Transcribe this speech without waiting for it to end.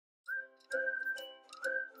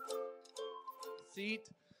seat.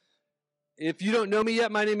 If you don't know me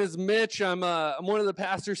yet, my name is Mitch. I'm one of the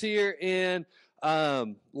pastors here, and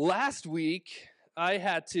last week I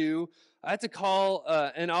had to call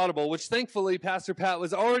an audible, which thankfully Pastor Pat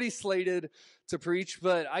was already slated to preach,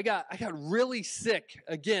 but I got really sick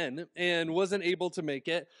again and wasn't able to make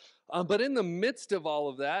it. But in the midst of all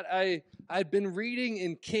of that, I'd been reading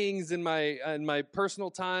in Kings in my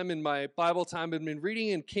personal time, in my Bible time. I'd been reading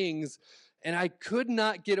in Kings, and I could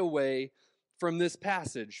not get away from this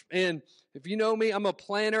passage. And if you know me, I'm a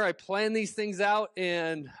planner. I plan these things out,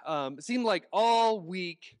 and it seemed like all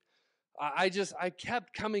week I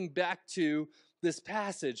kept coming back to this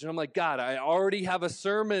passage, and I'm like, God, I already have a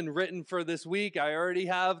sermon written for this week. I already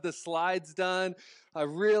have the slides done.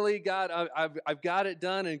 I've got it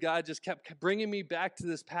done, and God just kept bringing me back to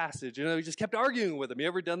this passage. You know, he just kept arguing with him. You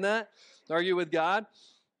ever done that? Argue with God?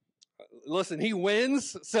 Listen, he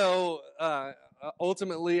wins, so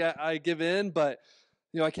ultimately I give in, but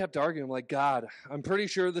I kept arguing. I'm like, God, I'm pretty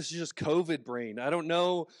sure this is just COVID brain. I don't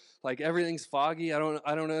know, like everything's foggy. I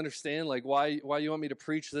don't understand like why you want me to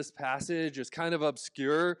preach this passage. It's kind of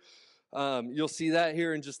obscure. You'll see that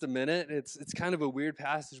here in just a minute. It's kind of a weird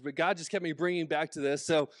passage, but God just kept me bringing back to this.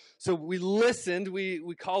 So we listened.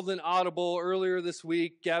 We called an audible earlier this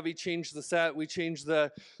week. Gabby changed the set. We changed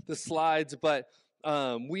the slides, but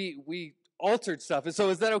we altered stuff. And so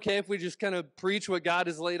is that okay if we just kind of preach what God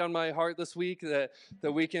has laid on my heart this week, that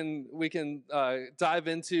we can dive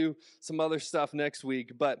into some other stuff next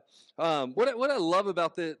week? But what I love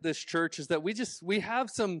about this church is that we have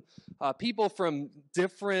some people from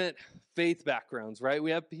different faith backgrounds, right? We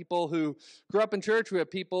have people who grew up in church. We have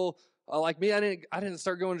people like me. I didn't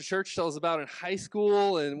start going to church till I was about in high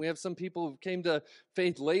school, and we have some people who came to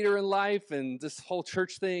faith later in life, and this whole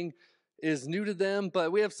church thing is new to them.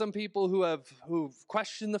 But we have some people who've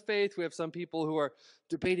questioned the faith. We have some people who are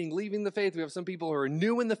debating leaving the faith. We have some people who are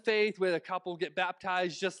new in the faith. We had a couple get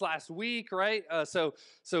baptized just last week, right? So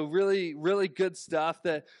really, really good stuff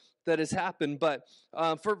that has happened. But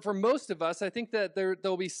for most of us, I think that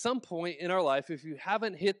there'll be some point in our life, if you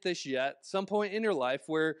haven't hit this yet, some point in your life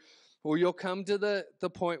where you'll come to the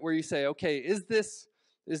point where you say, okay, is this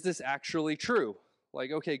actually true?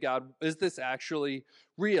 Like, okay, God, is this actually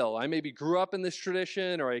real? I maybe grew up in this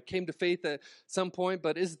tradition, or I came to faith at some point,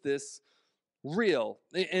 but is this real?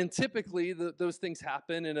 And typically, those things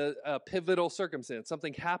happen in a pivotal circumstance.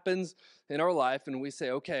 Something happens in our life, and we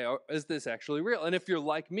say, okay, is this actually real? And if you're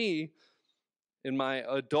like me, in my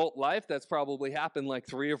adult life, that's probably happened like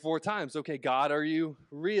 3 or 4 times. Okay, God, are you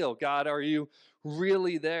real? God, are you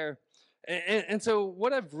really there? And so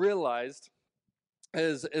what I've realized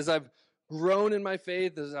as I've grown in my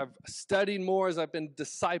faith, as I've studied more, as I've been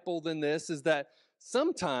discipled in this, is that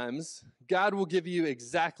sometimes God will give you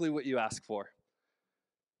exactly what you ask for.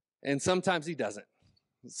 And sometimes he doesn't.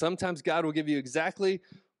 Sometimes God will give you exactly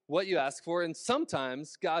what you ask for, and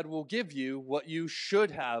sometimes God will give you what you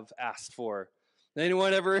should have asked for.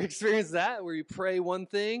 Anyone ever experienced that, where you pray one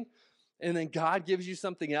thing, and then God gives you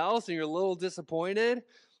something else, and you're a little disappointed?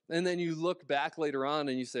 And then you look back later on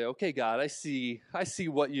and you say, okay, God, I see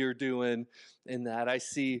what you're doing in that. I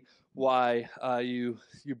see why you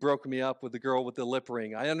broke me up with the girl with the lip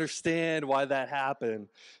ring. I understand why that happened.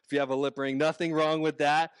 If you have a lip ring, nothing wrong with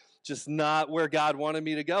that. Just not where God wanted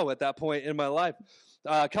me to go at that point in my life.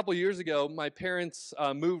 A couple years ago, my parents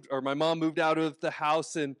my mom moved out of the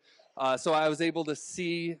house, and so I was able to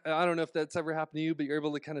see, I don't know if that's ever happened to you, but you're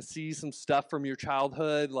able to kind of see some stuff from your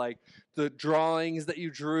childhood, like the drawings that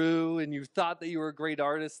you drew, and you thought that you were a great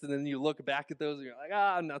artist, and then you look back at those and you're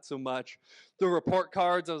like, not so much. The report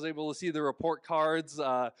cards, I was able to see the report cards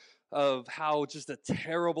of how just a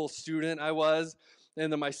terrible student I was.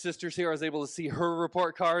 And then my sister's here, I was able to see her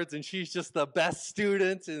report cards, and she's just the best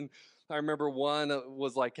student. And I remember one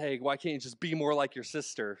was like, hey, why can't you just be more like your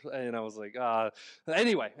sister? And I was like,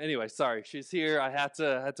 anyway, sorry, she's here. I had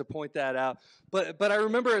to point that out. But I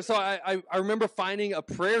remember, so I remember finding a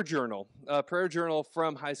prayer journal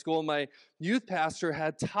from high school. My youth pastor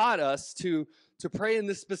had taught us to pray in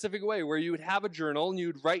this specific way, where you would have a journal and you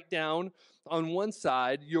would write down on one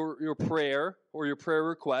side your prayer or your prayer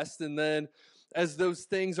request, and then as those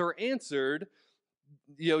things are answered,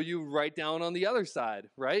 you write down on the other side,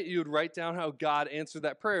 right? You would write down how God answered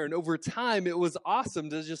that prayer. And over time, it was awesome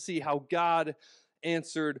to just see how God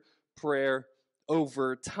answered prayer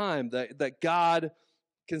over time, that God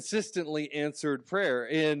consistently answered prayer.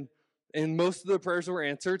 And most of the prayers were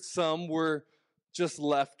answered. Some were just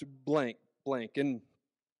left blank. And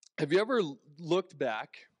have you ever looked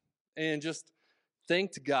back and just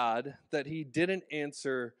thanked God that he didn't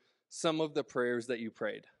answer some of the prayers that you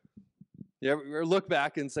prayed? You ever look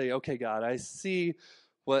back and say, okay, God, I see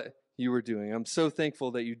what you were doing. I'm so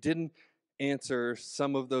thankful that you didn't answer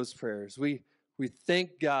some of those prayers. We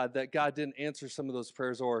thank God that God didn't answer some of those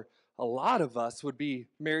prayers, or a lot of us would be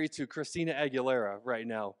married to Christina Aguilera right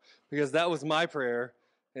now, because that was my prayer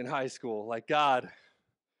in high school. Like, God,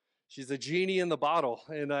 she's a genie in the bottle,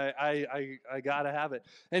 and I gotta have it.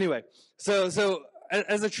 Anyway, so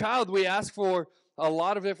as a child, we ask for a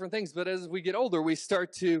lot of different things, but as we get older, we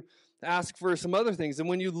start to ask for some other things. And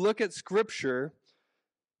when you look at Scripture,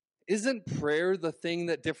 isn't prayer the thing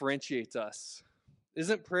that differentiates us?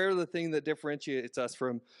 Isn't prayer the thing that differentiates us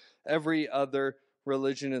from every other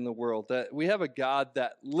religion in the world? That we have a God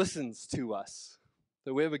that listens to us,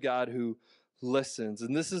 that we have a God who listens.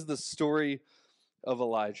 And this is the story of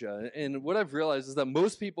Elijah. And what I've realized is that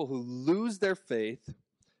most people who lose their faith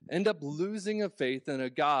end up losing a faith in a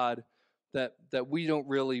God that we don't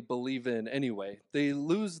really believe in anyway. They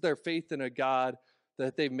lose their faith in a God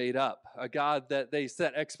that they've made up, a God that they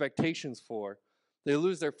set expectations for. They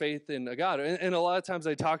lose their faith in a God. And a lot of times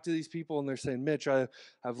I talk to these people and they're saying, Mitch, I've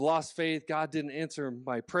lost faith. God didn't answer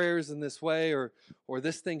my prayers in this way, or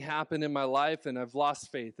this thing happened in my life and I've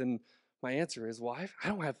lost faith. And my answer is, well, I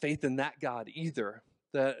don't have faith in that God either.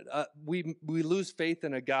 That we lose faith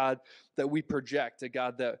in a God that we project, a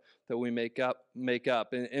God that we make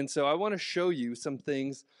up. And so I want to show you some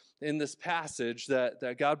things in this passage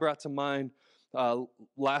that God brought to mind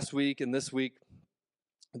last week and this week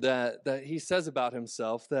that he says about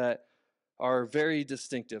himself that are very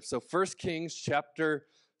distinctive. So 1 Kings chapter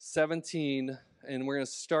 17, and we're going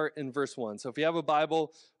to start in verse 1. So if you have a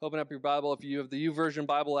Bible, open up your Bible. If you have the YouVersion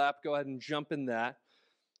Bible app, go ahead and jump in that.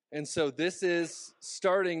 And so this is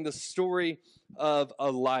starting the story of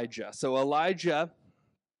Elijah. So Elijah,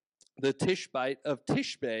 the Tishbite of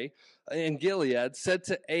Tishbe in Gilead, said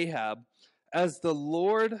to Ahab, "As the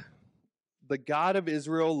Lord, the God of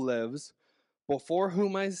Israel, lives, before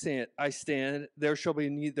whom I stand, there shall be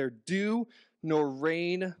neither dew nor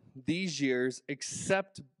rain these years,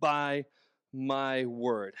 except by my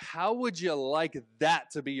word." How would you like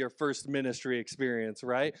that to be your first ministry experience,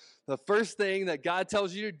 right? The first thing that God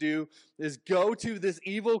tells you to do is go to this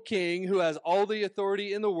evil king who has all the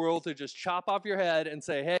authority in the world to just chop off your head and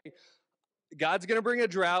say, hey, God's going to bring a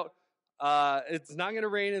drought. It's not going to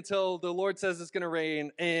rain until the Lord says it's going to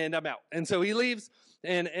rain, and I'm out. And so he leaves,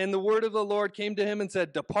 and the word of the Lord came to him and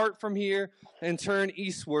said, "Depart from here and turn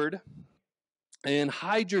eastward and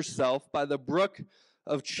hide yourself by the brook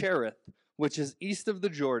of Cherith, which is east of the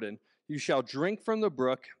Jordan. You shall drink from the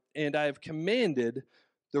brook, and I have commanded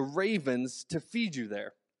the ravens to feed you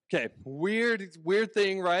there." Okay, weird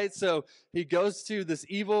thing, right? So he goes to this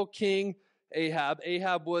evil king, Ahab.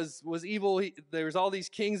 Ahab was evil. There was all these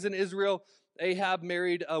kings in Israel. Ahab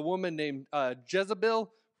married a woman named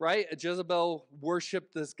Jezebel, right? Jezebel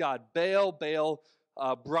worshipped this god Baal. Baal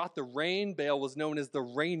brought the rain. Baal was known as the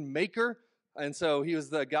rain maker. And so he was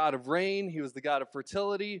the god of rain. He was the god of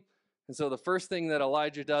fertility. And so the first thing that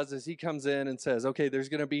Elijah does is he comes in and says, okay, there's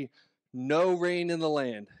going to be no rain in the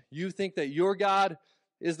land. You think that your God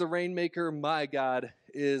is the rainmaker. My God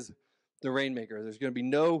is the rainmaker. There's going to be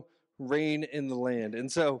no rain in the land.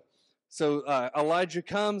 And so Elijah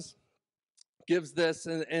comes, gives this,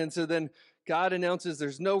 and so then God announces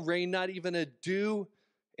there's no rain, not even a dew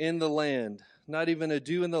in the land. Not even a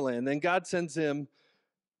dew in the land. Then God sends him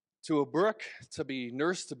to a brook to be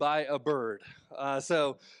nursed by a bird.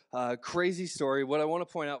 Crazy story. What I want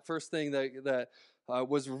to point out, first thing that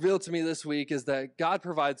was revealed to me this week is that God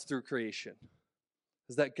provides through creation.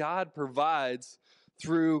 Is that God provides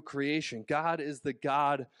through creation. God is the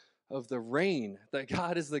God of the rain. That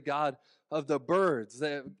God is the God of the birds.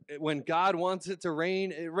 That when God wants it to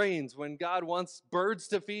rain, it rains. When God wants birds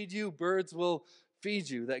to feed you, birds will feed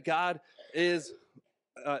you. That God is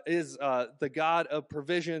the God of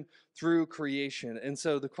provision through creation. And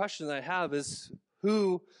so the question that I have is,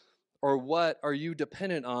 who or what are you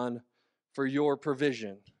dependent on for your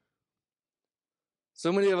provision?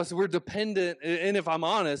 So many of us, we're dependent, and if I'm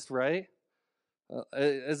honest, right,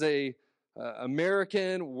 as a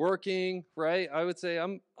American working, right, I would say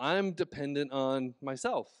I'm dependent on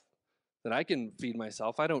myself, that I can feed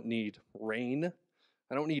myself. I don't need rain.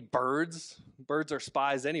 I don't need birds. Birds are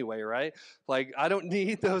spies anyway, right? Like, I don't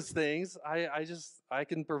need those things. I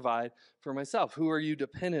can provide for myself. Who are you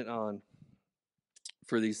dependent on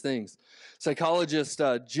for these things? Psychologist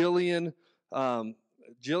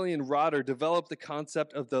Jillian Rotter developed the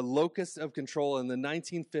concept of the locus of control in the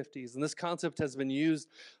 1950s, and this concept has been used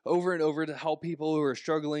over and over to help people who are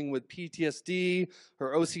struggling with PTSD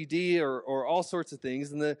or OCD or all sorts of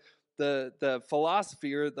things. And the the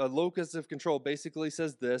philosophy or the locus of control basically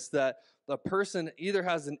says this, that the person either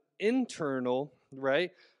has an internal,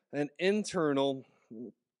 right, an internal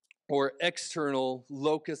or external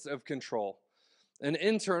locus of control. An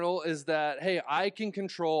internal is that, hey, I can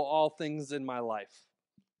control all things in my life.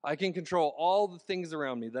 I can control all the things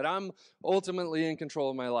around me, that I'm ultimately in control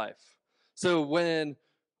of my life. So when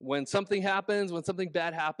something happens, when something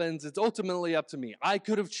bad happens, it's ultimately up to me. I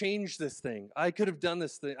could have changed this thing. I could have done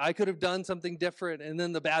this thing. I could have done something different, and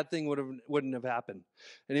then the bad thing wouldn't have happened.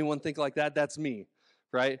 Anyone think like that? That's me,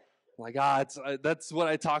 right? Like, that's what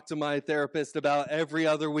I talk to my therapist about every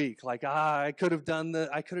other week. Like, I could have done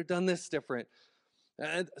this different.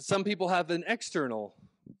 And some people have an external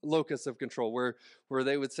locus of control where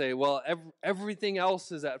they would say, well, everything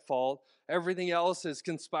else is at fault. Everything else is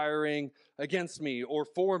conspiring against me or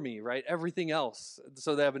for me, right? Everything else.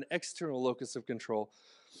 So they have an external locus of control.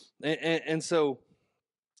 And so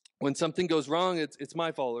when something goes wrong, it's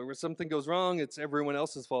my fault. Or when something goes wrong, it's everyone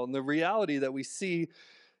else's fault. And the reality that we see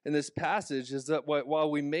in this passage is that while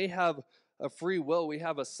we may have a free will, we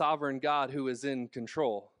have a sovereign God who is in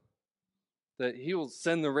control. That he will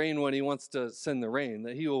send the rain when he wants to send the rain.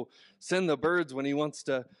 That he will send the birds when he wants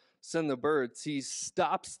to send the birds. He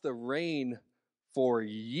stops the rain for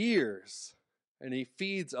years. And he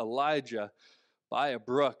feeds Elijah by a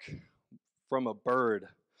brook from a bird.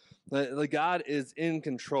 The God is in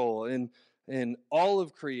control. And all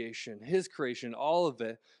of creation, his creation, all of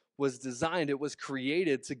it was designed. It was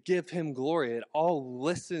created to give him glory. It all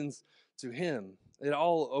listens to him. It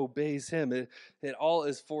all obeys him. It all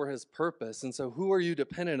is for his purpose. And so who are you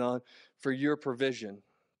dependent on for your provision?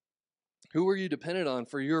 Who are you dependent on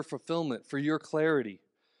for your fulfillment, for your clarity,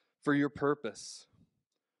 for your purpose,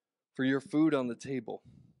 for your food on the table?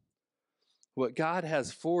 What God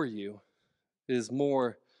has for you is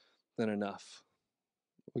more than enough.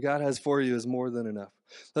 What God has for you is more than enough.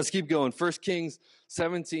 Let's keep going. 1 Kings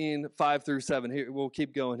 17, 5 through 7. Here, we'll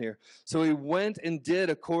keep going here. So he went and did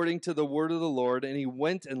according to the word of the Lord, and he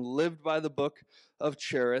went and lived by the brook of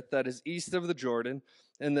Cherith, that is east of the Jordan.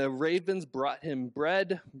 And the ravens brought him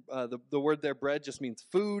bread. The word there, bread, just means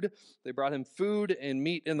food. They brought him food and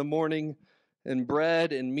meat in the morning, and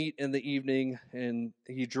bread and meat in the evening, and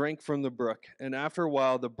he drank from the brook. And after a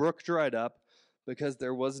while, the brook dried up because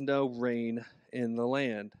there was no rain in the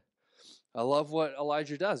land. I love what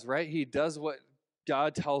Elijah does, right? He does what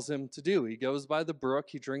God tells him to do. He goes by the brook.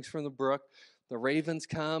 He drinks from the brook. The ravens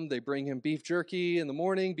come. They bring him beef jerky in the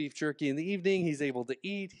morning, beef jerky in the evening. He's able to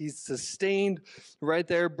eat. He's sustained right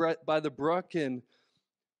there by the brook. And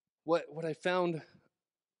what I found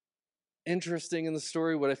interesting in the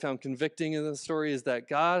story, what I found convicting in the story is that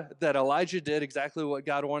Elijah did exactly what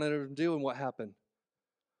God wanted him to do, and what happened?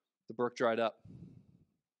 The brook dried up.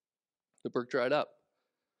 The brook dried up.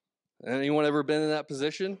 Anyone ever been in that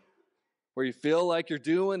position where you feel like you're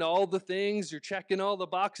doing all the things, you're checking all the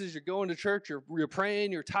boxes, you're going to church, you're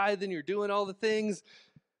praying, you're tithing, you're doing all the things,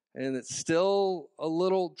 and it's still a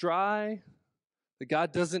little dry? That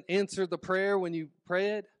God doesn't answer the prayer when you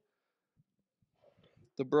pray it?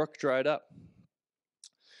 The brook dried up.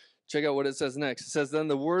 Check out what it says next. It says, then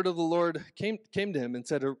the word of the Lord came to him and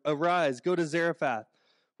said, arise, go to Zarephath,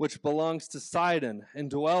 which belongs to Sidon, and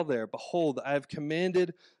dwell there. Behold, I have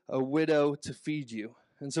commanded a widow to feed you.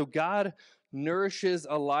 And so God nourishes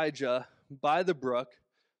Elijah by the brook,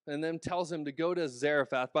 and then tells him to go to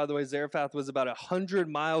Zarephath. By the way, Zarephath was about 100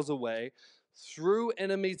 miles away, through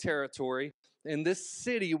enemy territory, and this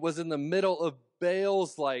city was in the middle of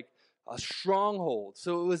Baal's, like, a stronghold.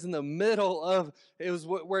 So it was in the middle of, it was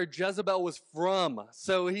where Jezebel was from.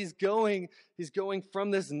 So he's going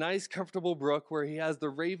from this nice, comfortable brook where he has the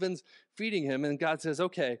ravens feeding him. And God says,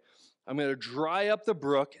 okay, I'm going to dry up the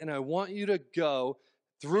brook, and I want you to go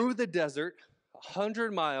through the desert,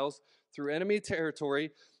 100 miles through enemy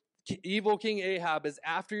territory. Evil King Ahab is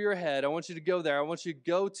after your head. I want you to go there. I want you to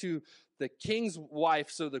go to the king's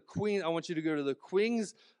wife, so the queen. I want you to go to the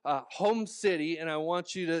queen's home city, and I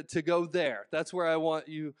want you to go there. That's where I want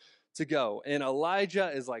you to go. And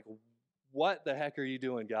Elijah is like, what the heck are you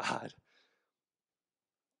doing, God?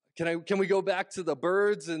 Can we go back to the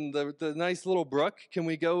birds and the nice little brook? Can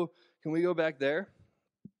we go back there?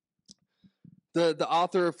 The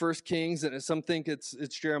author of 1 Kings, and some think it's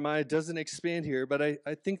Jeremiah, doesn't expand here, but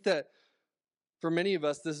I think that for many of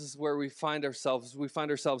us, this is where we find ourselves. We find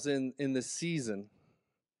ourselves in this season.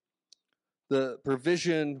 The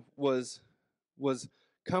provision was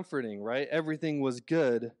comforting, right? Everything was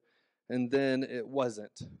good, and then it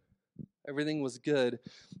wasn't. Everything was good,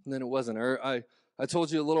 and then it wasn't. Or I told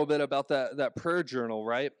you a little bit about that prayer journal,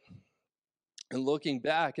 right? And looking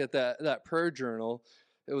back at that prayer journal,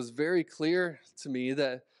 it was very clear to me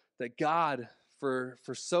that God for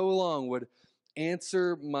so long would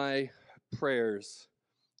answer my prayers.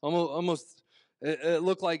 Almost it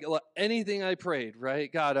looked like anything I prayed,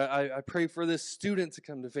 right? God, I pray for this student to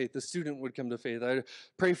come to faith. The student would come to faith. I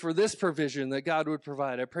pray for this provision that God would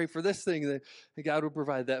provide. I pray for this thing that God would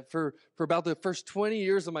provide. That for about the first 20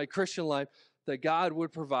 years of my Christian life, that God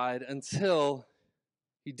would provide until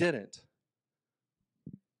he didn't.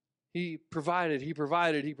 He provided,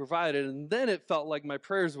 and then it felt like my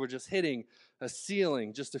prayers were just hitting a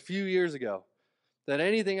ceiling just a few years ago. That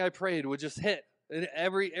anything I prayed would just hit, and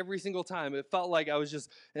every single time. It felt like I was just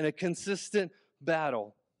in a consistent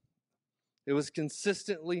battle. It was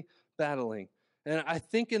consistently battling. And I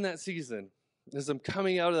think in that season, as I'm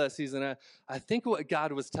coming out of that season, I think what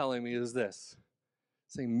God was telling me is this.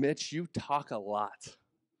 Saying, Mitch, you talk a lot.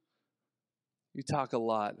 You talk a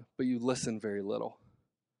lot, but you listen very little.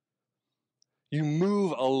 You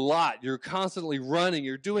move a lot. You're constantly running.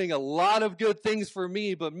 You're doing a lot of good things for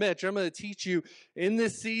me. But Mitch, I'm going to teach you in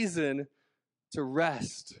this season to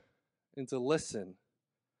rest and to listen.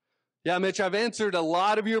 Yeah, Mitch, I've answered a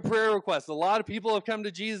lot of your prayer requests. A lot of people have come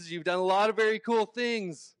to Jesus. You've done a lot of very cool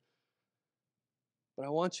things. But I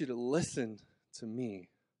want you to listen to me.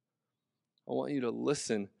 I want you to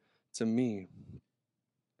listen to me.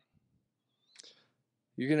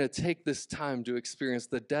 You're going to take this time to experience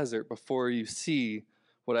the desert before you see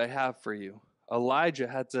what I have for you. Elijah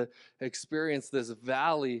had to experience this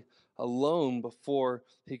valley alone before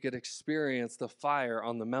he could experience the fire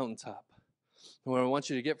on the mountaintop. And what I want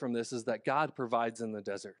you to get from this is that God provides in the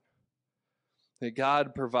desert. That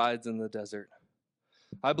God provides in the desert.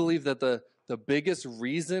 I believe that the biggest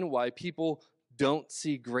reason why people don't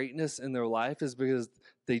see greatness in their life is because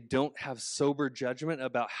they don't have sober judgment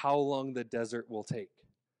about how long the desert will take.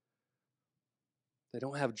 They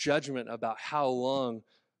don't have judgment about how long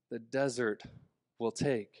the desert will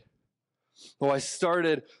take. Well, I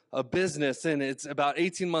started a business and it's about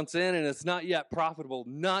 18 months in and it's not yet profitable,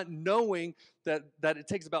 not knowing that it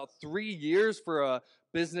takes about 3 years for a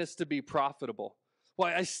business to be profitable.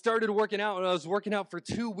 Well, I started working out and I was working out for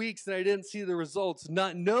 2 weeks and I didn't see the results,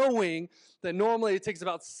 not knowing that normally it takes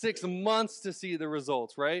about 6 months to see the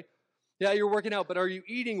results, right? Yeah, you're working out, but are you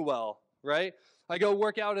eating well, right? I go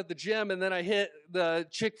work out at the gym and then I hit the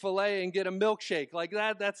Chick-fil-A and get a milkshake. Like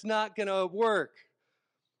that's not going to work.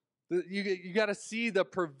 You got to see the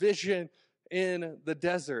provision in the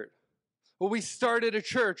desert. Well, we started a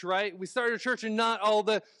church, right? We started a church and not all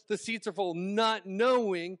the seats are full, not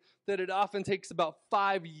knowing that it often takes about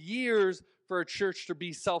 5 years for a church to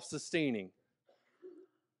be self-sustaining,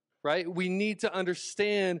 right? We need to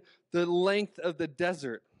understand the length of the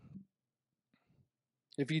desert.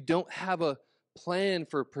 If you don't have a plan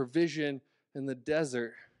for provision in the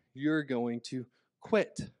desert, you're going to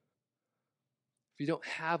quit. If you don't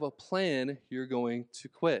have a plan, you're going to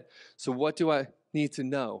quit. So what do I need to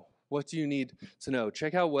know? What do you need to know?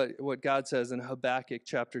 Check out what God says in Habakkuk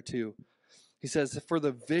chapter 2. He says, "For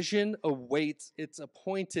the vision awaits its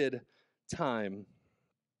appointed time.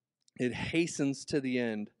 It hastens to the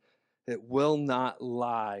end. It will not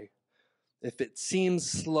lie. If it seems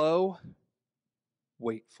slow,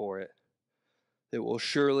 wait for it. It will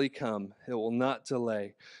surely come. It will not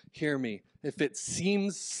delay." Hear me. If it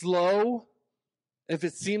seems slow, if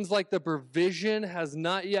it seems like the provision has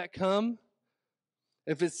not yet come,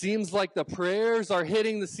 if it seems like the prayers are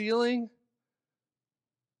hitting the ceiling,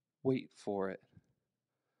 wait for it.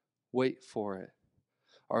 Wait for it.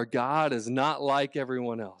 Our God is not like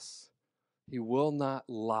everyone else. He will not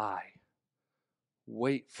lie.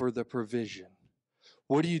 Wait for the provision.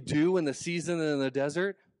 What do you do in the season in the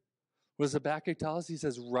desert? What does Habakkuk tell us? He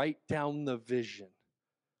says, write down the vision.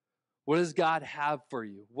 What does God have for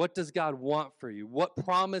you? What does God want for you? What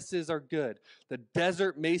promises are good? The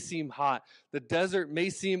desert may seem hot. The desert may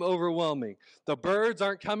seem overwhelming. The birds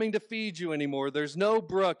aren't coming to feed you anymore. There's no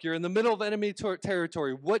brook. You're in the middle of enemy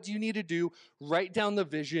territory. What do you need to do? Write down the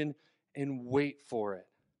vision and wait for it.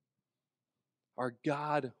 Our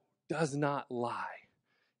God does not lie.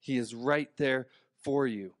 He is right there for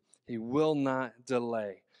you. He will not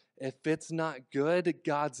delay. If it's not good,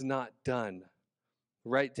 God's not done.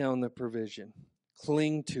 Write down the provision.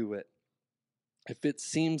 Cling to it. If it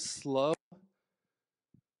seems slow,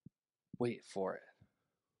 wait for it.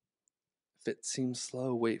 If it seems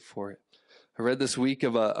slow, wait for it. I read this week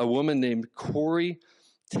of a woman named Corrie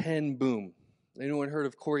ten Boom. Anyone heard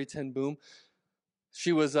of Corrie ten Boom?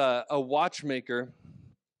 She was a watchmaker,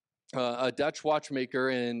 a Dutch watchmaker,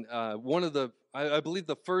 and one of the, I believe,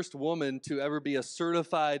 the first woman to ever be a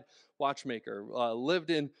certified watchmaker. Lived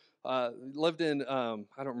in lived in, I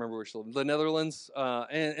don't remember where she lived, the Netherlands,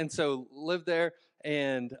 and so lived there,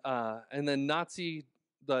 and then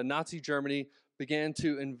the Nazi Germany began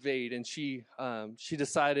to invade, and she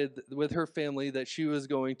decided with her family that she was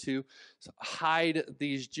going to hide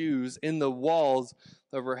these Jews in the walls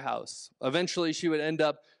of her house. Eventually, she would end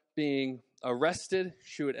up being arrested.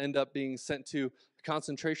 She would end up being sent to a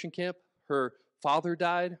concentration camp. Her father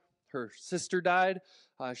died. Her sister died.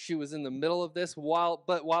 She was in the middle of this. While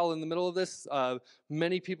in the middle of this,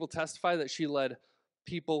 many people testify that she led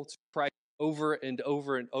people to Christ over and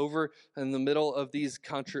over and over in the middle of these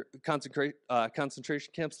concentration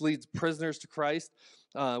camps, leads prisoners to Christ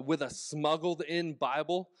with a smuggled in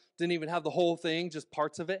Bible. Didn't even have the whole thing, just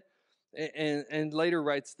parts of it. And later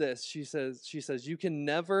writes this. She says, you can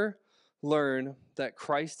never learn that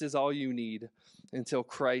Christ is all you need until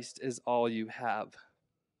Christ is all you have.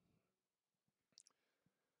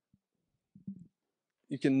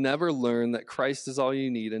 You can never learn that Christ is all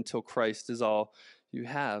you need until Christ is all you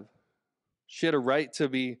have. She had a right to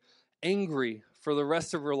be angry for the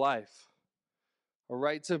rest of her life, a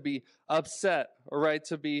right to be upset, a right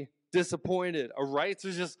to be disappointed, a right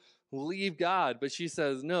to just leave God. But she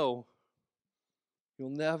says, no, you'll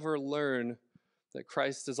never learn that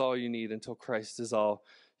Christ is all you need until Christ is all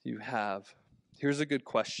you have. Here's a good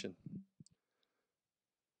question.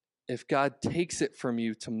 If God takes it from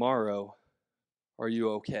you tomorrow, are you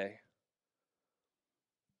okay?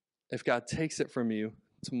 If God takes it from you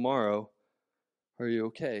tomorrow, are you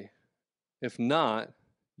okay? If not,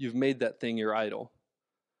 you've made that thing your idol.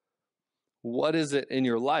 What is it in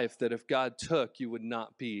your life that if God took, you would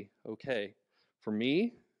not be okay? For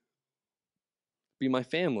me, be my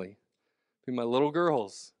family, be my little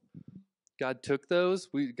girls. God took those.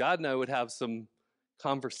 God and I would have some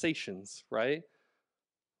conversations, right?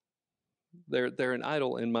 They're an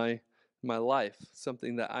idol in my life,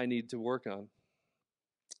 something that I need to work on.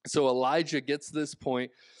 So Elijah gets to this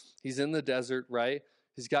point. He's in the desert, right?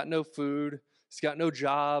 He's got no food. He's got no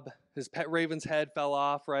job. His pet raven's head fell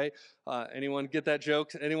off, right? Anyone get that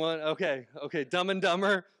joke? Anyone? Okay. Dumb and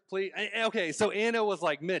Dumber, please. Okay, so Anna was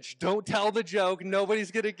like, Mitch, don't tell the joke.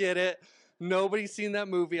 Nobody's going to get it. Nobody's seen that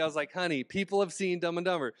movie. I was like, honey, people have seen Dumb and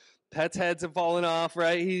Dumber. Pets' heads have fallen off,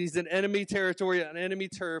 right? He's in enemy territory, on enemy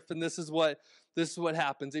turf, and this is what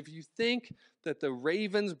happens. If you think that the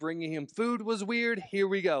ravens bringing him food was weird, here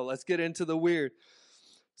we go. Let's get into the weird.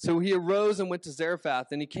 So he arose and went to Zarephath,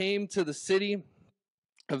 and he came to the city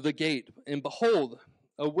of the gate. And behold,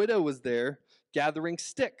 a widow was there gathering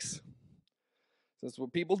sticks. That's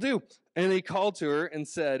what people do. And he called to her and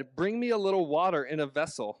said, bring me a little water in a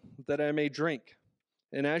vessel that I may drink.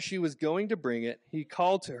 And as she was going to bring it, he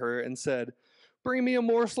called to her and said, bring me a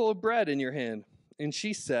morsel of bread in your hand. And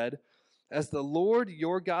she said, as the Lord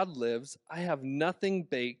your God lives, I have nothing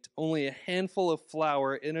baked, only a handful of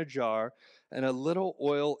flour in a jar and a little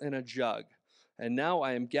oil in a jug. And now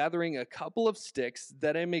I am gathering a couple of sticks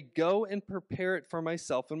that I may go and prepare it for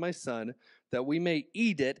myself and my son, that we may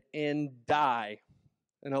eat it and die.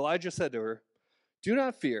 And Elijah said to her, do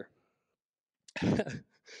not fear.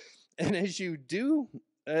 And as you do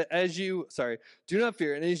not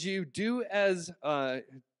fear. And as you do as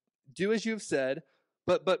you have said,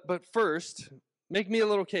 but first make me a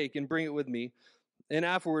little cake and bring it with me, and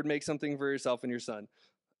afterward make something for yourself and your son.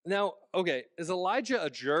 Now, okay, is Elijah a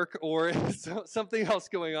jerk, or is something else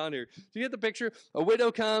going on here? Do you get the picture? A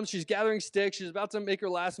widow comes, she's gathering sticks, she's about to make her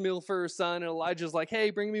last meal for her son, and Elijah's like, hey,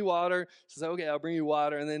 bring me water. She says, okay, I'll bring you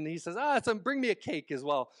water. And then he says, bring me a cake as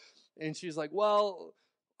well. And she's like, well,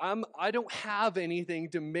 I don't have anything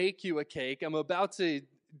to make you a cake. I'm about to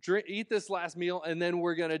eat this last meal, and then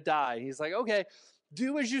we're going to die. He's like, okay,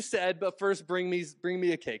 do as you said, but first bring me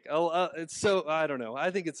a cake. It's so, I don't know. I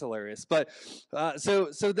think it's hilarious. But so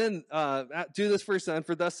then do this for your son,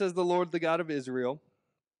 for thus says the Lord, the God of Israel.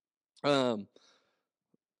 The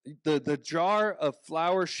jar of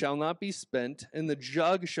flour shall not be spent, and the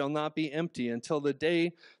jug shall not be empty until the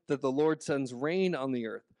day that the Lord sends rain on the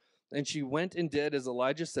earth. And she went and did as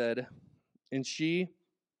Elijah said, and she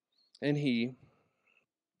and he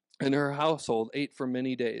and her household ate for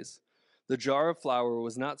many days. The jar of flour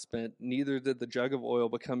was not spent, neither did the jug of oil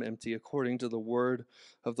become empty, according to the word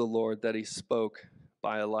of the Lord that he spoke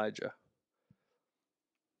by Elijah.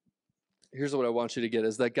 Here's what I want you to get,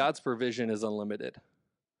 is that God's provision is unlimited.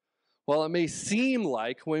 While it may seem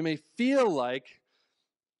like, we may feel like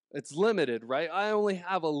it's limited, right? I only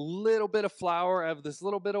have a little bit of flour, I have this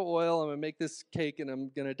little bit of oil, I'm going to make this cake and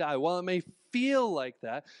I'm going to die. While it may feel like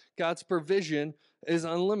that, God's provision is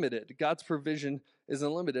unlimited. God's provision is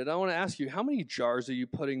unlimited. I want to ask you, how many jars are you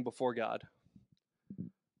putting before God?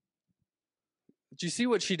 Do you see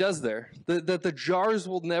what she does there? That the jars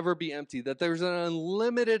will never be empty, that there's an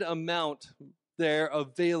unlimited amount there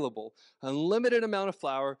available, unlimited amount of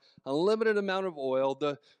flour, unlimited amount of oil.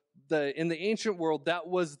 In the ancient world, that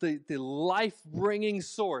was the life-bringing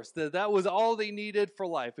source. That was all they needed for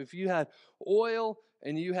life. If you had oil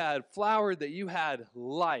and you had flour, that you had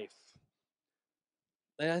life.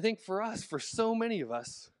 And I think for us, for so many of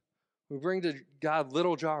us, we bring to God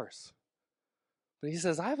little jars. But he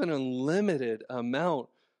says, I have an unlimited amount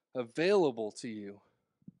available to you.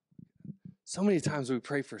 So many times we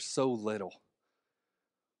pray for so little.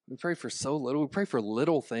 We pray for so little. We pray for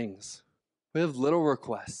little things. We have little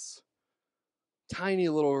requests, tiny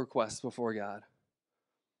little requests before God.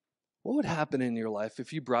 What would happen in your life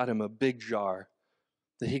if you brought him a big jar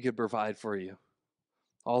that he could provide for you?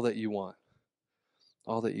 All that you want.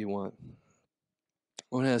 All that you want.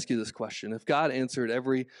 I want to ask you this question. If God answered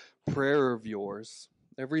every prayer of yours,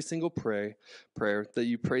 every single prayer that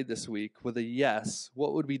you prayed this week with a yes,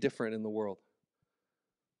 what would be different in the world?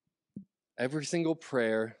 Every single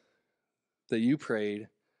prayer that you prayed,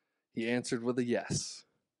 he answered with a yes.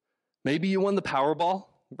 Maybe you won the Powerball,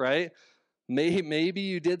 right? Maybe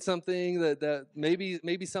you did something that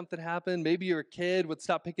maybe something happened. Maybe your kid would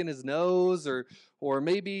stop picking his nose, or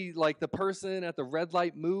maybe like the person at the red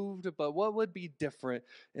light moved. But what would be different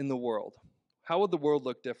in the world? How would the world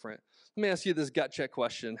look different? Let me ask you this gut check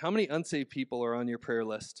question. How many unsaved people are on your prayer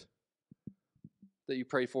list that you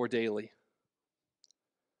pray for daily?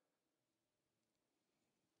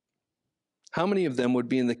 How many of them would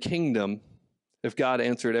be in the kingdom if God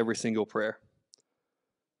answered every single prayer?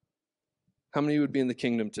 How many would be in the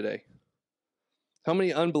kingdom today? How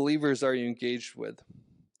many unbelievers are you engaged with?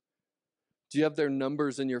 Do you have their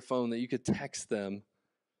numbers in your phone that you could text them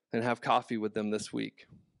and have coffee with them this week?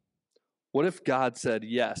 What if God said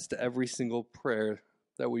yes to every single prayer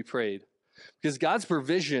that we prayed? Because God's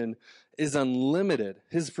provision is unlimited.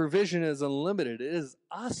 His provision is unlimited. It is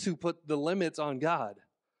us who put the limits on God.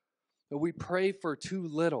 That we pray for too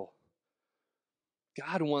little.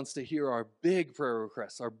 God wants to hear our big prayer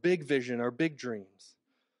requests, our big vision, our big dreams.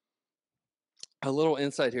 A little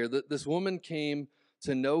insight here. This woman came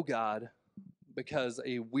to know God because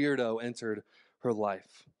a weirdo entered her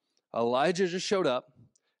life. Elijah just showed up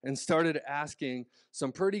and started asking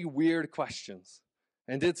some pretty weird questions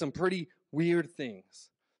and did some pretty weird things.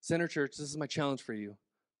 Center Church, this is my challenge for you.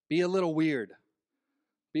 Be a little weird.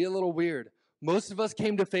 Be a little weird. Most of us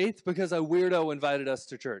came to faith because a weirdo invited us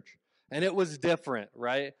to church. And it was different,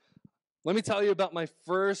 right? Let me tell you about my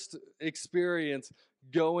first experience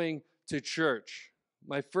going to church.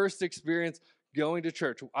 My first experience going to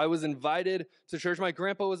church. I was invited to church. My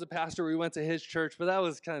grandpa was a pastor. We went to his church, but that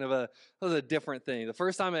was kind of a different thing. The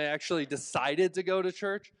first time I actually decided to go to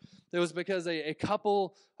church, it was because a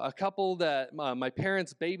couple that my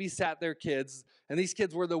parents babysat their kids, and these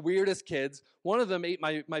kids were the weirdest kids. One of them ate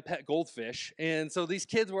my pet goldfish, and so these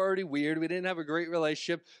kids were already weird. We didn't have a great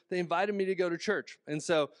relationship. They invited me to go to church, and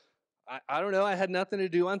so I don't know. I had nothing to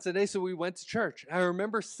do on Sunday, so we went to church. I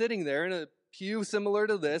remember sitting there in a pew similar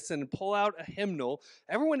to this and pull out a hymnal.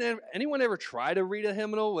 Anyone ever try to read a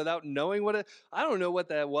hymnal without knowing what I don't know what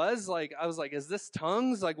that was. Like, I was like, is this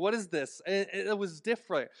tongues? Like, what is this? And it was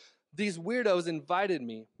different. These weirdos invited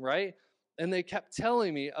me, right? And they kept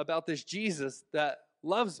telling me about this Jesus that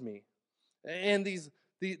loves me. And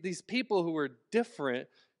these people who were different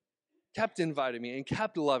kept inviting me and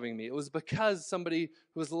kept loving me. It was because somebody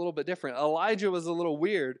who was a little bit different. Elijah was a little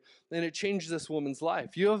weird, and it changed this woman's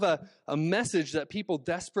life. You have a message that people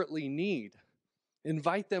desperately need.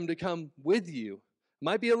 Invite them to come with you.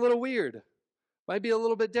 Might be a little weird. Might be a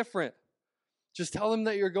little bit different. Just tell them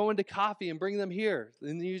that you're going to coffee and bring them here.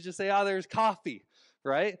 And you just say, there's coffee,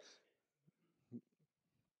 right?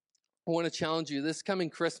 I want to challenge you this coming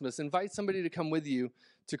Christmas. Invite somebody to come with you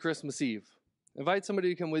to Christmas Eve. Invite somebody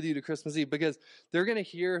to come with you to Christmas Eve because they're going to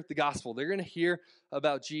hear the gospel. They're going to hear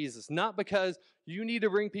about Jesus. Not because you need to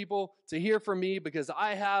bring people to hear from me because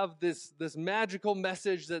I have this magical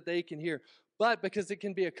message that they can hear, but because it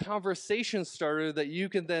can be a conversation starter that you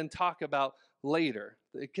can then talk about later.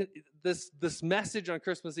 This message on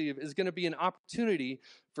Christmas Eve is going to be an opportunity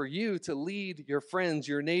for you to lead your friends,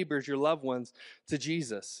 your neighbors, your loved ones to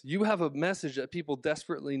Jesus. You have a message that people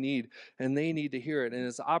desperately need, and they need to hear it, and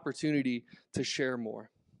it's an opportunity to share more.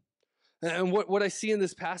 And what I see in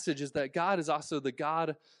this passage is that God is also the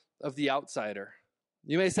God of the outsider.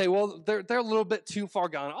 You may say, well, they're a little bit too far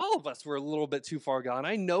gone. All of us were a little bit too far gone.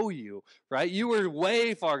 I know you, right? You were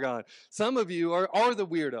way far gone. Some of you are the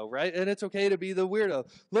weirdo, right? And it's okay to be the weirdo.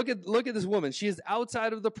 Look at this woman. She is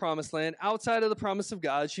outside of the promised land, outside of the promise of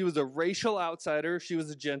God. She was a racial outsider. She was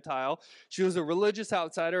a Gentile. She was a religious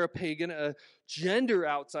outsider, a pagan, a gender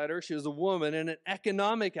outsider. She was a woman, and an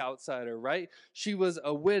economic outsider, right? She was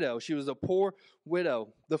a widow. She was a poor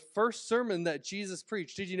widow. The first sermon that Jesus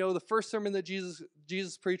preached, did you know the first sermon that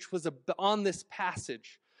Jesus preached was on this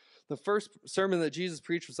passage? The first sermon that Jesus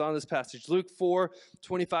preached was on this passage, Luke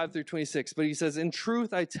 4:25 through 26. But he says, in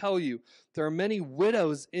truth, I tell you, there are many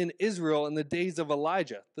widows in Israel in the days of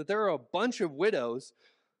Elijah, that there are a bunch of widows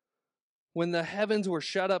when the heavens were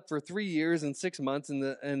shut up for 3 years and 6 months,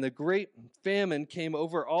 and the great famine came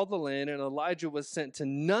over all the land, and Elijah was sent to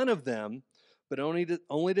none of them, but only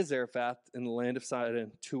to Zarephath in the land of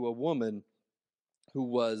Sidon, to a woman who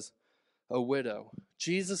was a widow.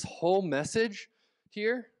 Jesus' whole message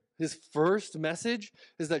here, his first message,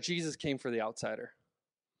 is that Jesus came for the outsider.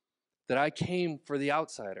 That I came for the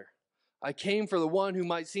outsider. I came for the one who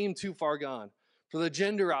might seem too far gone. For the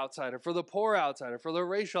gender outsider, for the poor outsider, for the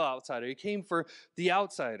racial outsider. He came for the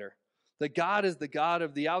outsider. That God is the God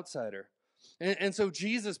of the outsider. And so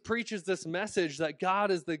Jesus preaches this message that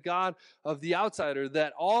God is the God of the outsider,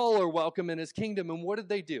 that all are welcome in his kingdom. And what did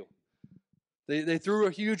they do? They threw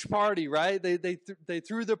a huge party, right? They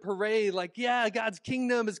threw the parade like, yeah, God's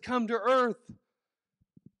kingdom has come to earth.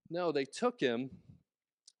 No, they took him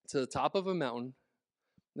to the top of a mountain,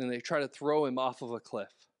 and they tried to throw him off of a cliff.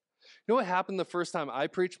 You know what happened the first time I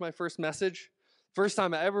preached my first message? First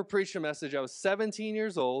time I ever preached a message, I was 17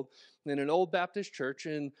 years old in an old Baptist church,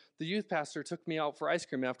 and the youth pastor took me out for ice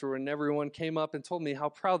cream afterward, and everyone came up and told me how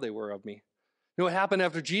proud they were of me. You know what happened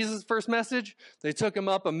after Jesus' first message? They took him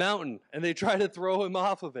up a mountain, and they tried to throw him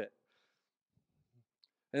off of it.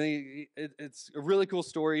 And it's a really cool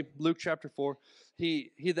story. Luke chapter 4.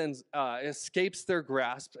 He then escapes their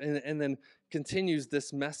grasp and then continues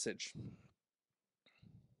this message.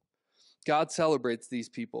 God celebrates these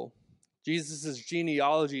people. Jesus'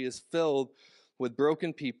 genealogy is filled with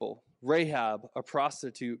broken people. Rahab, a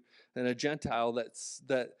prostitute, and a Gentile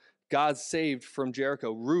that God saved from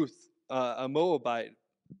Jericho. Ruth, a Moabite.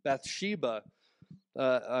 Bathsheba,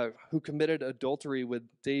 who committed adultery with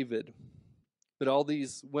David. But all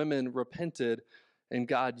these women repented, and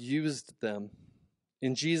God used them.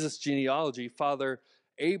 In Jesus' genealogy, Father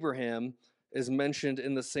Abraham is mentioned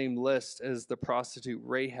in the same list as the prostitute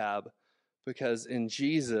Rahab, because in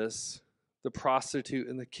Jesus, the prostitute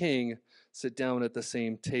and the king sit down at the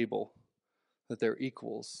same table, that they're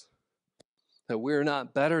equals, that we're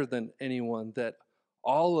not better than anyone, that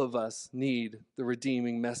all of us need the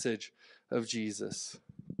redeeming message of Jesus.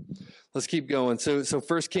 Let's keep going. So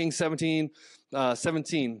 1 Kings 17,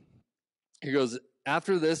 here goes,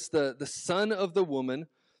 after this, the son of the woman,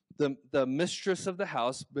 the mistress of the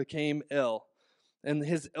house, became ill. And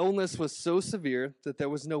his illness was so severe that there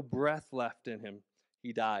was no breath left in him.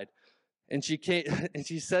 He died. And she came, and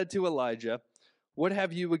she said to Elijah, what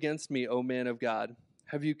have you against me, O man of God?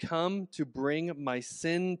 Have you come to bring my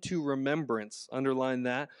sin to remembrance? Underline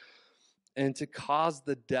that. And to cause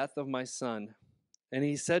the death of my son. And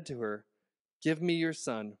he said to her, give me your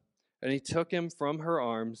son. And he took him from her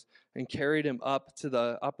arms and carried him up to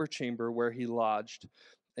the upper chamber where he lodged,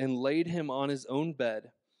 and laid him on his own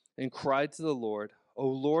bed, and cried to the Lord, O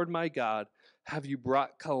Lord my God, have you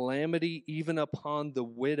brought calamity even upon the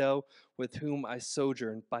widow with whom I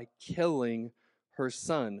sojourned by killing her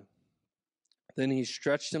son? Then he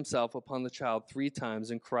stretched himself upon the child 3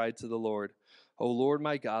 times and cried to the Lord, O Lord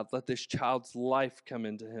my God, let this child's life come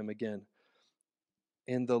into him again.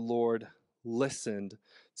 And the Lord listened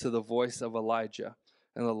to the voice of Elijah,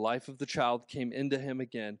 and the life of the child came into him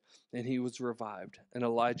again, and he was revived. And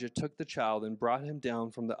Elijah took the child and brought him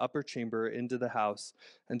down from the upper chamber into the house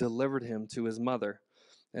and delivered him to his mother.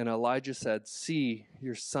 And Elijah said, see,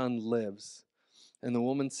 your son lives. And the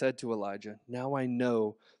woman said to Elijah, now I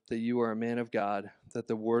know that you are a man of God, that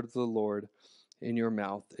the word of the Lord in your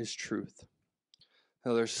mouth is truth.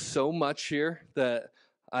 Now there's so much here that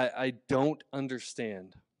I don't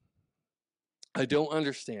understand. I don't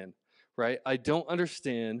understand, right? I don't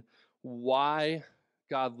understand why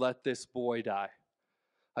God let this boy die.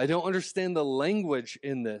 I don't understand the language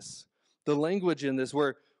in this. The language in this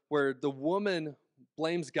where the woman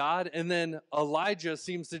blames God, and then Elijah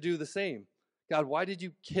seems to do the same. God, why did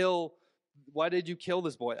you kill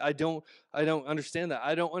this boy? I don't understand that.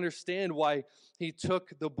 I don't understand why he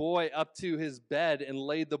took the boy up to his bed and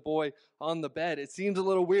laid the boy on the bed. It seems a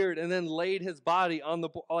little weird, and then laid his body on the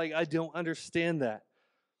boy. Like, I don't understand that.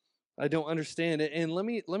 I don't understand it. And let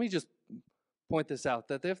me just point this out,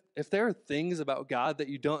 that if there are things about God that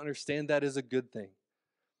you don't understand, that is a good thing.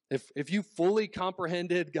 If you fully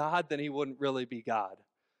comprehended God, then he wouldn't really be God.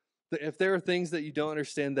 If there are things that you don't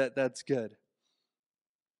understand, that's good.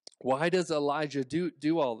 Why does Elijah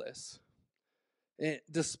do all this? And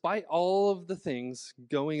despite all of the things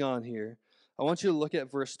going on here, I want you to look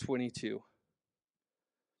at verse 22.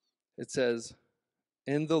 It says,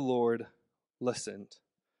 "And the Lord listened."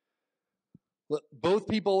 Both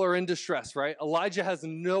people are in distress, right? Elijah has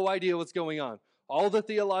no idea what's going on. All the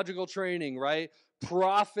theological training, right?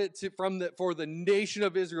 Prophet for the nation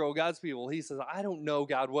of Israel, God's people. He says, I don't know,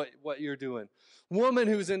 God, what you're doing. Woman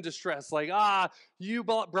who's in distress, like, you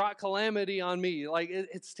brought calamity on me. Like,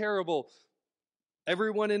 it's terrible.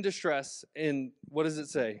 Everyone in distress. And what does it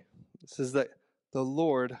say? It says that the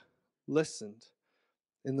Lord listened.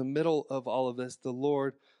 In the middle of all of this, the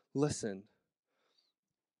Lord listened.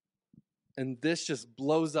 And this just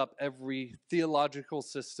blows up every theological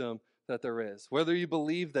system that there is. Whether you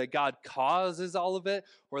believe that God causes all of it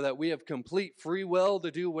or that we have complete free will to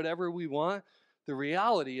do whatever we want, the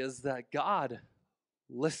reality is that God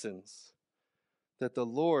listens, that the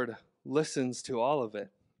Lord listens to all of it.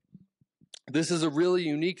 This is a really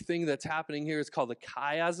unique thing that's happening here. It's called a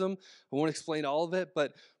chiasm. I won't explain all of it,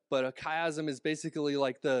 but a chiasm is basically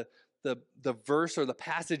like the verse or the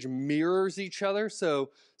passage mirrors each other. So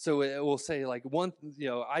it will say like one,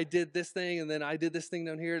 I did this thing and then I did this thing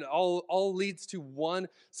down here. It all leads to one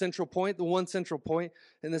central point. The one central point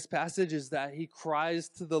in this passage is that he cries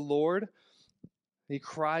to the Lord. He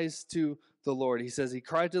cries to the Lord. He says, he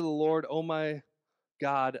cried to the Lord, "Oh my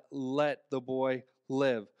God, let the boy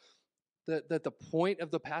live." That the point of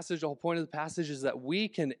the passage, the whole point of the passage is that we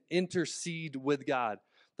can intercede with God.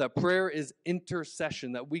 That prayer is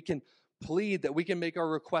intercession, that we can plead, that we can make our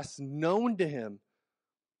requests known to him,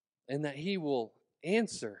 and that he will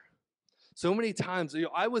answer. So many times,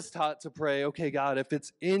 I was taught to pray, okay, God, if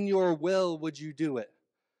it's in your will, would you do it?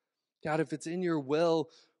 God, if it's in your will,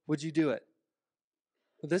 would you do it?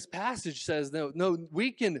 This passage says, no,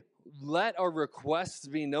 we can let our requests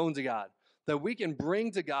be known to God, that we can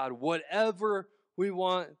bring to God whatever we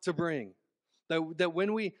want to bring. That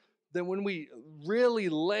when we really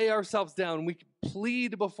lay ourselves down, we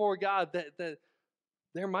plead before God, that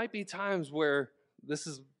there might be times where, this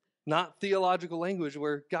is not theological language,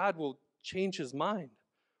 where God will change his mind,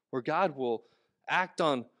 where God will act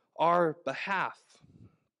on our behalf,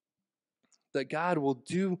 that God will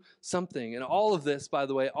do something. And all of this, by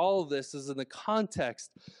the way, all of this is in the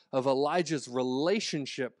context of Elijah's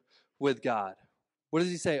relationship with God. What does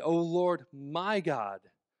he say? "Oh Lord, my God,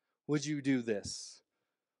 would you do this?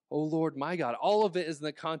 Oh Lord, my God." All of it is in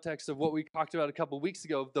the context of what we talked about a couple of weeks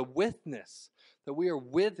ago, the witness, that we are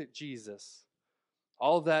with Jesus.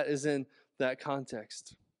 All of that is in that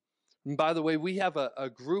context. And by the way, we have a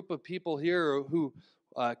group of people here who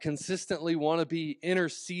consistently want to be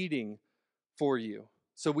interceding for you.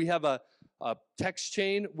 So we have a text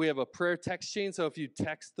chain. We have a prayer text chain. So if you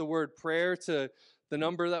text the word prayer to the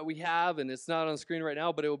number that we have, and it's not on the screen right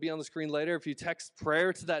now, but it will be on the screen later. If you text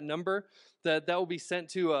prayer to that number, that will be sent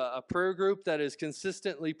to a prayer group that is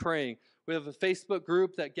consistently praying. We have a Facebook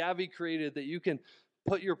group that Gabby created that you can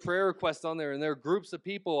put your prayer request on there, and there are groups of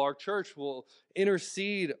people. Our church will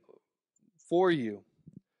intercede for you.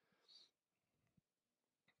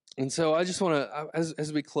 And so I just want to,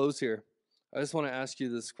 as we close here, I just want to ask you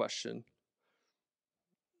this question.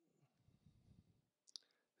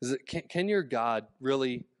 Can your God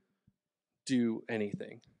really do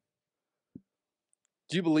anything?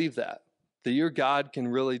 Do you believe that your God can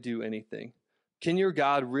really do anything? Can your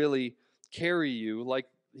God really carry you like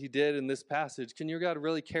he did in this passage? Can your God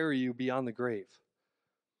really carry you beyond the grave?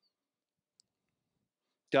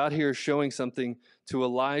 God here is showing something to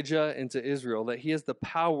Elijah and to Israel, that he has the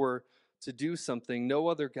power to do something no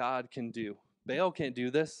other God can do. Baal can't do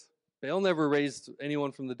this. Baal never raised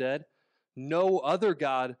anyone from the dead. No other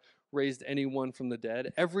God raised anyone from the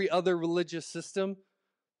dead. Every other religious system,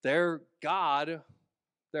 their God,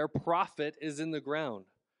 their prophet is in the ground.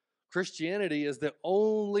 Christianity is the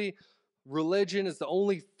only religion, is the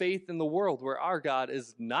only faith in the world where our God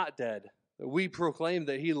is not dead. We proclaim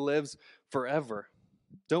that he lives forever.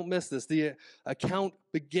 Don't miss this. The account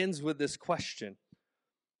begins with this question.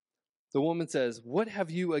 The woman says, "What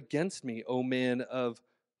have you against me, O man of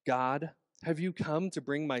God? Have you come to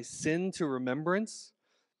bring my sin to remembrance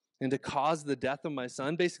and to cause the death of my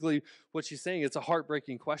son?" Basically, what she's saying, it's a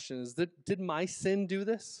heartbreaking question, is that, did my sin do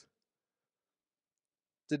this?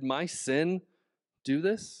 Did my sin do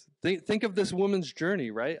this? Think of this woman's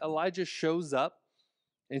journey, right? Elijah shows up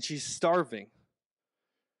and she's starving.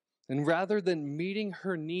 And rather than meeting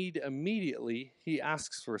her need immediately, he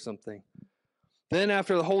asks for something. Then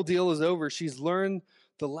after the whole deal is over, she's learned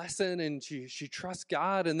the lesson and she trusts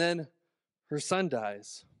God, and then her son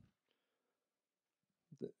dies.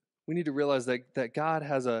 We need to realize that God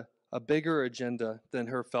has a bigger agenda than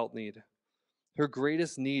her felt need. Her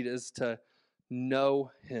greatest need is to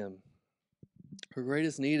know him. Her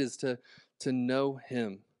greatest need is to know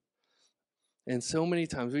him. And so many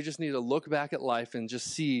times we just need to look back at life and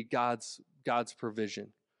just see God's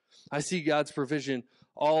provision. I see God's provision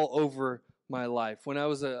all over my life. When I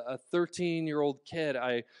was a 13-year-old kid,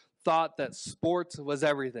 I thought that sports was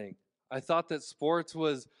everything. I thought that sports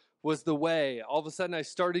was the way. All of a sudden I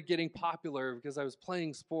started getting popular because I was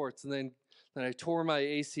playing sports, and then I tore my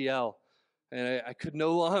ACL. And I could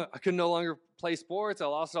no longer play sports. I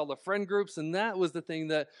lost all the friend groups, and that was the thing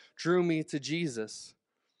that drew me to Jesus.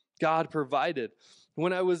 God provided.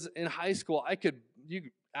 When I was in high school, you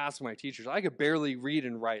could ask my teachers, I could barely read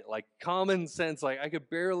and write, like common sense, like I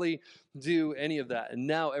could barely do any of that. And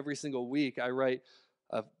now every single week I write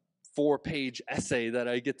a 4-page essay that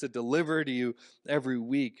I get to deliver to you every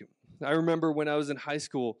week. I remember when I was in high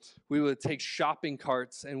school, we would take shopping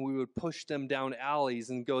carts and we would push them down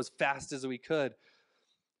alleys and go as fast as we could.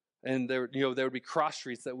 And there would be cross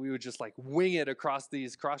streets that we would just like wing it across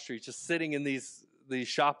these cross streets, just sitting in these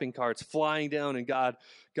shopping carts, flying down, and God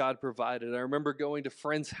provided. I remember going to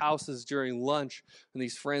friends' houses during lunch, and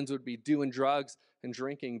these friends would be doing drugs and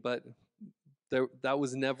drinking, but that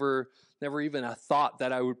was never even a thought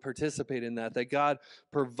that I would participate in that God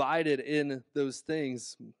provided in those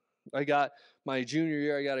things. My junior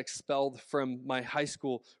year, I got expelled from my high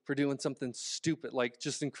school for doing something stupid, like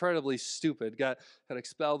just incredibly stupid. Got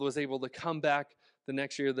expelled, was able to come back the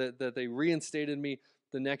next year, that they reinstated me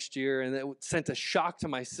the next year, and it sent a shock to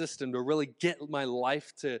my system to really get my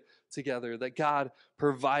life together, that God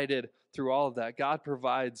provided through all of that. God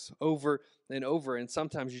provides over and over, and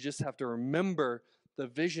sometimes you just have to remember the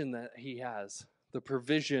vision that he has, the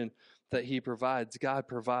provision that he provides. God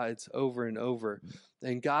provides over and over,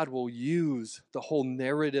 and God will use the whole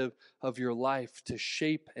narrative of your life to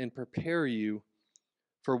shape and prepare you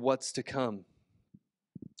for what's to come.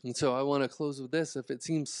 And so I want to close with this. If it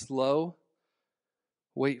seems slow,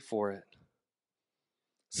 wait for it.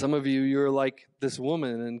 Some of you're like this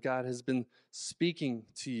woman, and God has been speaking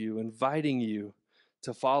to you, inviting you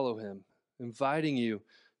to follow him, inviting you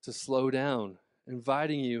to slow down,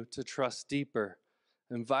 inviting you to trust deeper,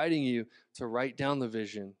 inviting you to write down the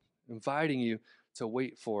vision, inviting you to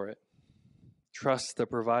wait for it. Trust the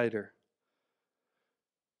provider.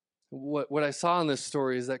 What I saw in this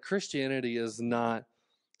story is that Christianity is not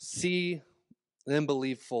see and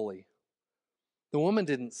believe fully. The woman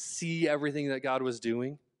didn't see everything that God was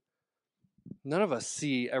doing. None of us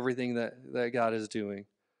see everything that God is doing.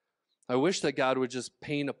 I wish that God would just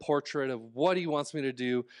paint a portrait of what he wants me to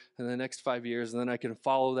do in the next 5 years, and then I can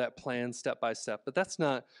follow that plan step by step. But that's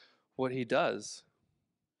not what he does.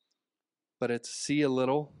 But it's see a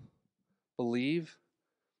little, believe,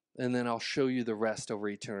 and then I'll show you the rest over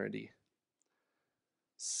eternity.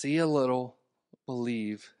 See a little,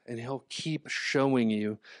 believe, and he'll keep showing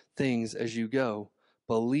you things as you go.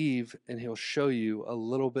 Believe, and he'll show you a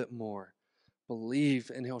little bit more.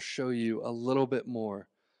 Believe, and he'll show you a little bit more.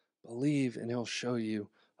 Believe, and he'll show you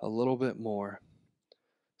a little bit more.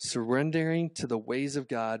 Surrendering to the ways of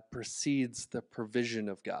God precedes the provision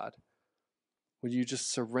of God. When you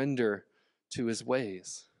just surrender to his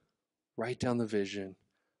ways, write down the vision,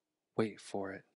 wait for it.